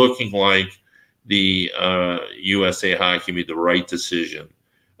it's looking like the USA Hockey made the right decision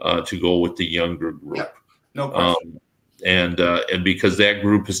to go with the younger group. Yeah, no question. And because that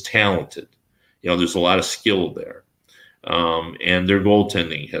group is talented, there's a lot of skill there, and their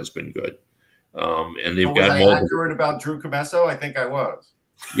goaltending has been good. And they've got multiple. Accurate about Drew Comesso? I think I was.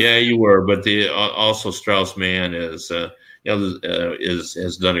 Yeah, you were, but also Strauss-Mann has done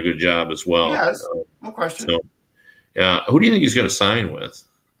a good job as well. Yes, no question. So, who do you think he's going to sign with?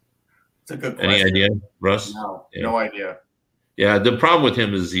 It's a good question. Any idea, Russ? No idea. Yeah, the problem with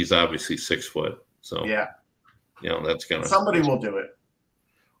him is he's obviously 6 foot. So that's gonna. Somebody will do it.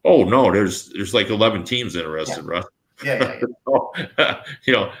 Oh no, there's like 11 teams interested, Russ. Yeah.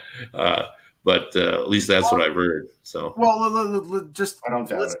 But at least that's what I've heard. So I don't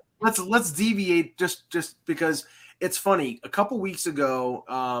doubt it. Let's deviate just because it's funny. A couple weeks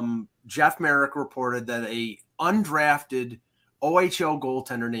ago, Jeff Merrick reported that a undrafted OHL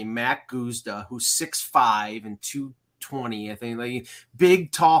goaltender named Matt Guzda, who's 6'5" and 220, I think, like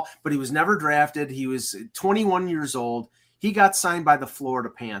big, tall, but he was never drafted. He was 21 years old. He got signed by the Florida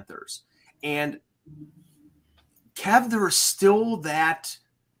Panthers. And Kev, there is still that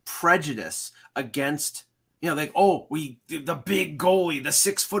prejudice against, the big goalie, the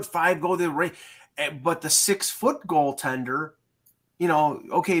 6'5" goalie, but the 6 foot goaltender,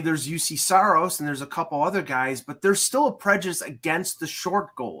 there's UC Saros and there's a couple other guys, but there's still a prejudice against the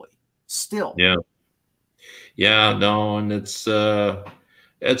short goalie still. Yeah, no, and it's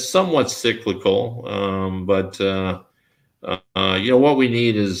somewhat cyclical, but what we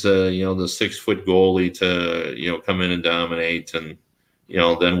need is the 6 foot goalie to come in and dominate, and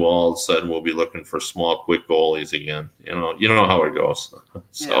then we'll all of a sudden we'll be looking for small, quick goalies again. You know how it goes.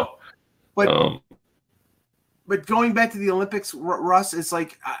 So, but going back to the Olympics, Russ, it's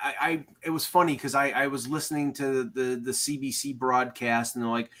like it was funny because I was listening to the CBC broadcast, and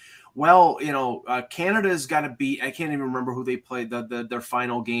they're like, well, Canada's got to beat. I can't even remember who they played their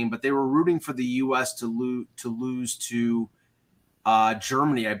final game, but they were rooting for the U.S. to lose to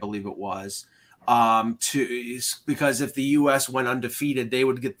Germany, I believe it was, because if the U.S. went undefeated, they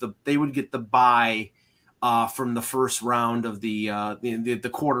would get the bye from the first round of the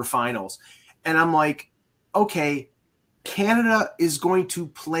quarterfinals, and I'm like, okay, Canada is going to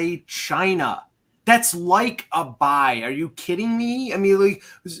play China. That's like a bye. Are you kidding me? I mean, like,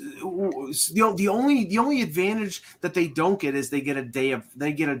 the only advantage that they don't get is they get a day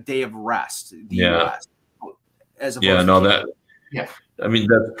of rest. US, as I mean,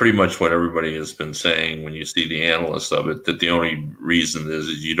 that's pretty much what everybody has been saying when you see the analysts of it, that the only reason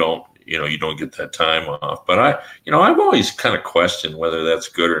is you don't get that time off. But I've always kind of questioned whether that's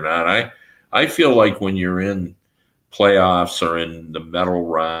good or not. I feel like when you're in playoffs or in the medal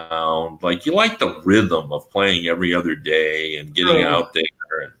round, like you like the rhythm of playing every other day and getting out there.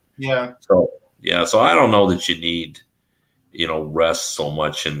 So I don't know that you need, rest so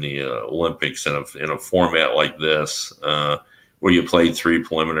much in the Olympics in a format like this, where you played 3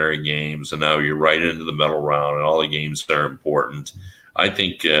 preliminary games and now you're right into the medal round and all the games that are important. I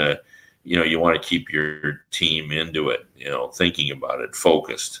think, you want to keep your team into it, thinking about it,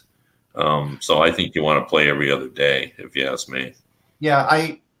 focused. So I think you want to play every other day, if you ask me.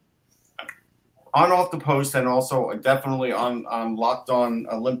 Yeah, on Off the Post and also definitely on Locked On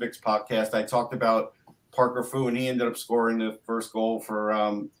Olympics podcast, I talked about Parker Fu, and he ended up scoring the first goal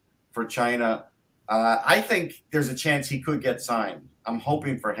for China. I think there's a chance he could get signed. I'm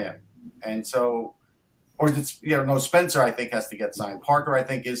hoping for him, and so, Spencer I think has to get signed. Parker I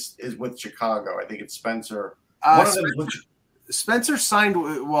think is with Chicago. I think it's Spencer. One of them is with Spencer signed.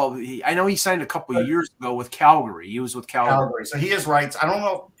 Well, I know he signed a couple of years ago with Calgary. He was with Calgary. So he has rights. I don't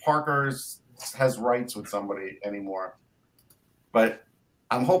know if Parker has rights with somebody anymore, but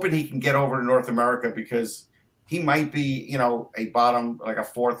I'm hoping he can get over to North America because he might be, a bottom, like a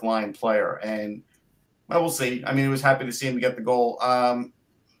 4th line player. And we'll see. I mean, I was happy to see him get the goal.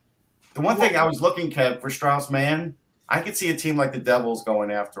 The one thing I was looking, Kev, for Strauss-Mann, I could see a team like the Devils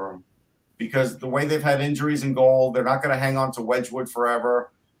going after him. Because the way they've had injuries in goal, they're not going to hang on to Wedgwood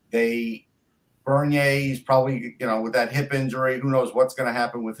forever. Bernier's probably, with that hip injury, who knows what's going to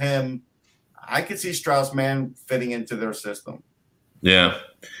happen with him. I could see Strauss-Mann fitting into their system. Yeah.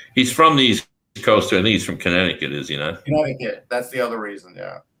 He's from the East Coast. I think he's from Connecticut, is he not? Connecticut. That's the other reason,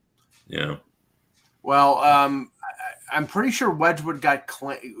 yeah. Yeah. Well, I'm pretty sure Wedgwood got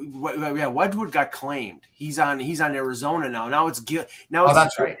claimed. Yeah, Wedgwood got claimed. He's on Arizona now. Now it's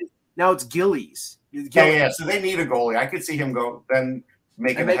that's right. Now it's Gillies. Yeah. So they need a goalie. I could see him go then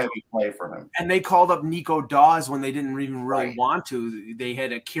making a heavy play for him. And they called up Nico Dawes when they didn't even really want to. They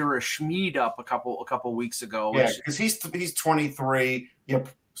had Akira Schmid up a couple weeks ago. Yeah, because he's 23. Yep.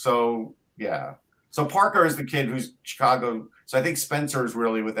 So yeah. So Parker is the kid who's Chicago. So I think Spencer is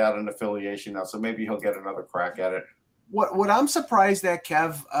really without an affiliation now. So maybe he'll get another crack at it. What I'm surprised at,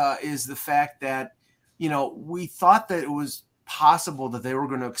 Kev, is the fact that, we thought that it was possible that they were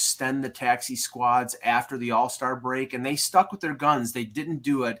going to extend the taxi squads after the All-Star break, and they stuck with their guns. They didn't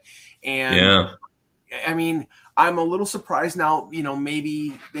do it. And I mean, I'm a little surprised now,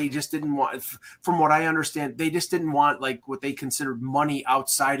 maybe they just didn't want, from what I understand, they just didn't want like what they considered money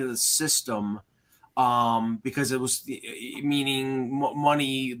outside of the system, because it was meaning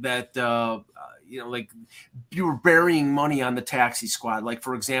money that, like you were burying money on the taxi squad. Like,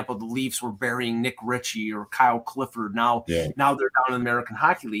 for example, the Leafs were burying Nick Ritchie or Kyle Clifford. Now they're down in the American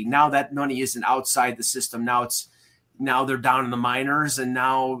Hockey League. Now that money isn't outside the system. Now they're down in the minors, and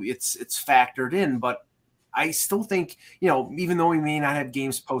now it's factored in. But I still think, even though we may not have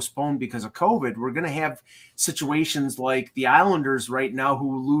games postponed because of COVID, we're going to have situations like the Islanders right now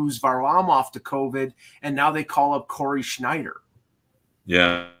who lose Varlamov to COVID, and now they call up Corey Schneider.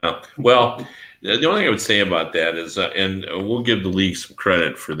 Yeah. Well, the only thing I would say about that is, and we'll give the league some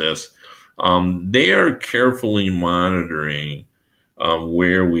credit for this, they are carefully monitoring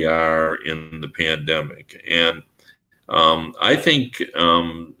where we are in the pandemic. And I think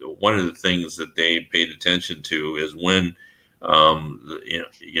one of the things that they paid attention to is when,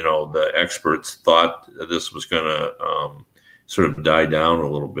 the experts thought this was going to sort of die down a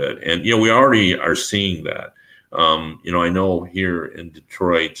little bit. And, we already are seeing that. I know here in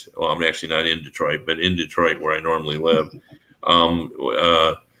Detroit, well, I'm actually not in Detroit, but in Detroit where I normally live,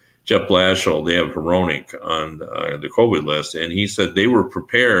 Jeff Blashill, they have Hronek on the COVID list. And he said they were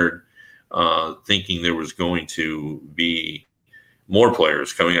prepared, thinking there was going to be more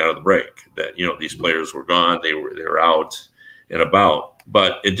players coming out of the break, that, these players were gone, they were out and about.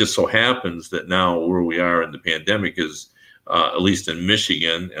 But it just so happens that now where we are in the pandemic is, at least in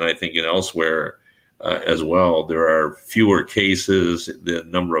Michigan, and I think in elsewhere, as well, there are fewer cases. The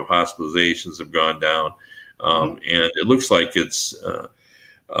number of hospitalizations have gone down, and it looks like it's going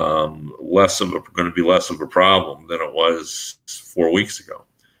to be less of a problem than it was 4 weeks ago.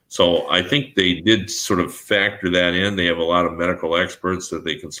 So I think they did sort of factor that in. They have a lot of medical experts that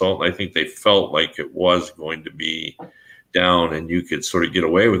they consult. I think they felt like it was going to be down, and you could sort of get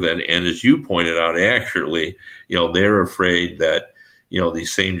away with it. And as you pointed out accurately, they're afraid that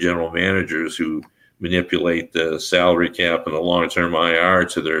these same general managers who manipulate the salary cap and the long-term IR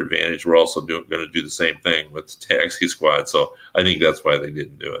to their advantage, we're also going to do the same thing with the taxi squad. So I think that's why they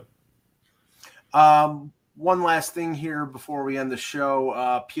didn't do it. One last thing here before we end the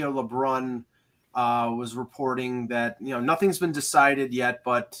show. Pierre LeBrun was reporting that, nothing's been decided yet,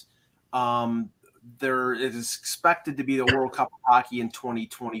 but there it is expected to be the World Cup of Hockey in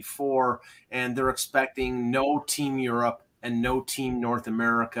 2024, and they're expecting no Team Europe and no Team North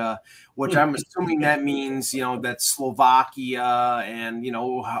America, which I'm assuming that means, that Slovakia and,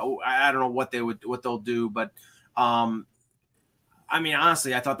 I don't know what they'll do. But,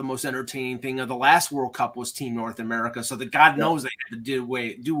 honestly, I thought the most entertaining thing of the last World Cup was Team North America. So that God knows they had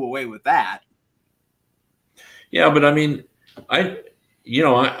to do away with that. Yeah. But I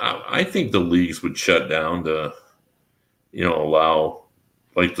think the leagues would shut down to, allow,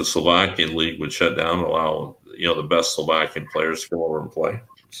 like the Slovakian league would shut down, allow, the best Slovakian players to come over and play.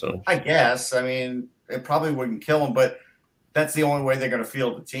 So I guess, it probably wouldn't kill them, but that's the only way they're going to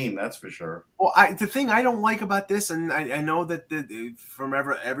field the team. That's for sure. Well, the thing I don't like about this, and I know that from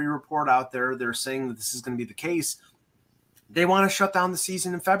every report out there, they're saying that this is going to be the case. They want to shut down the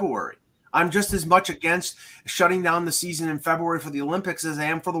season in February. I'm just as much against shutting down the season in February for the Olympics as I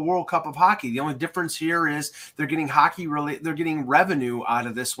am for the World Cup of Hockey. The only difference here is they're getting they're getting revenue out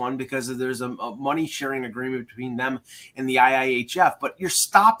of this one because there's a money sharing agreement between them and the IIHF. But you're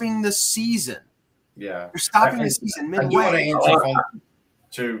stopping the season. Yeah, you're stopping the season midway. I do want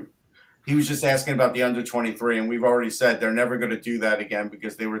to answer he was just asking about the under 23, and we've already said they're never going to do that again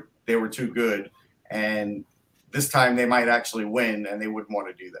because they were too good, and this time they might actually win, and they wouldn't want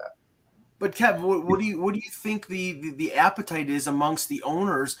to do that. But Kev, what do you think the appetite is amongst the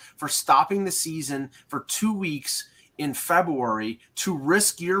owners for stopping the season for 2 weeks in February to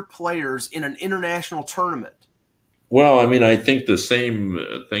risk your players in an international tournament? Well, I think the same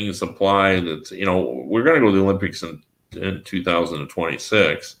things apply. That we're going to go to the Olympics in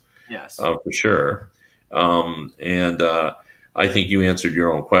 2026, yes, for sure. And I think you answered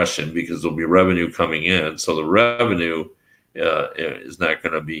your own question because there'll be revenue coming in, so the revenue is not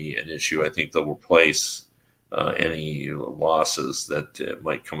going to be an issue. I think they'll replace any losses that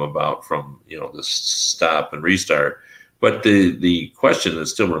might come about from this stop and restart. But the question that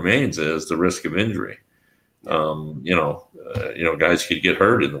still remains is the risk of injury. Guys could get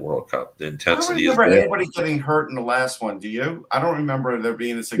hurt in the World Cup. The intensity I is don't remember there. anybody getting hurt in the last one. Do you? I don't remember there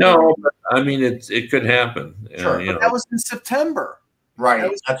being a significant. No, but, I mean it could happen. Sure, but that was in September.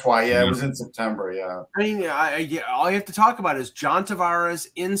 Right. That's why. Yeah, it was in September. Yeah. I mean, all you have to talk about is John Tavares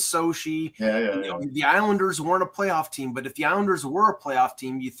in Sochi. Yeah. The Islanders weren't a playoff team, but if the Islanders were a playoff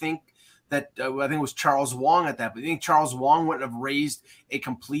team, you think that I think it was Charles Wong at that. But you think Charles Wong wouldn't have raised a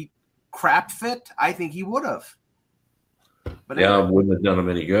complete crap fit? I think he would have. But anyway. Wouldn't have done him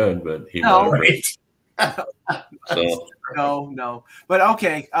any good, but he right. So. No. But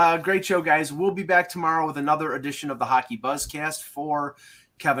okay, great show, guys. We'll be back tomorrow with another edition of the Hockey Buzzcast. For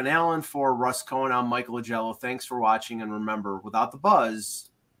Kevin Allen, for Russ Cohen, I'm Michael Agello. Thanks for watching, and remember, without the buzz,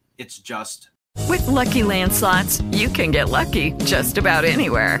 it's just. With Lucky Land Slots, you can get lucky just about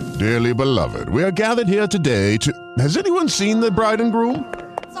anywhere. Dearly beloved, we are gathered here today to. Has anyone seen the bride and groom?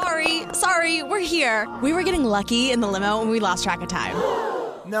 Sorry, we're here. We were getting lucky in the limo and we lost track of time.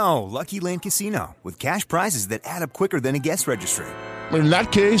 No, Lucky Land Casino, with cash prizes that add up quicker than a guest registry. In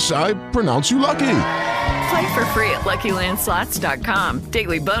that case, I pronounce you lucky. Play for free at LuckyLandSlots.com.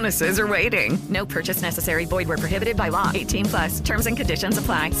 Daily bonuses are waiting. No purchase necessary. Void where prohibited by law. 18+. Terms and conditions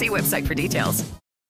apply. See website for details.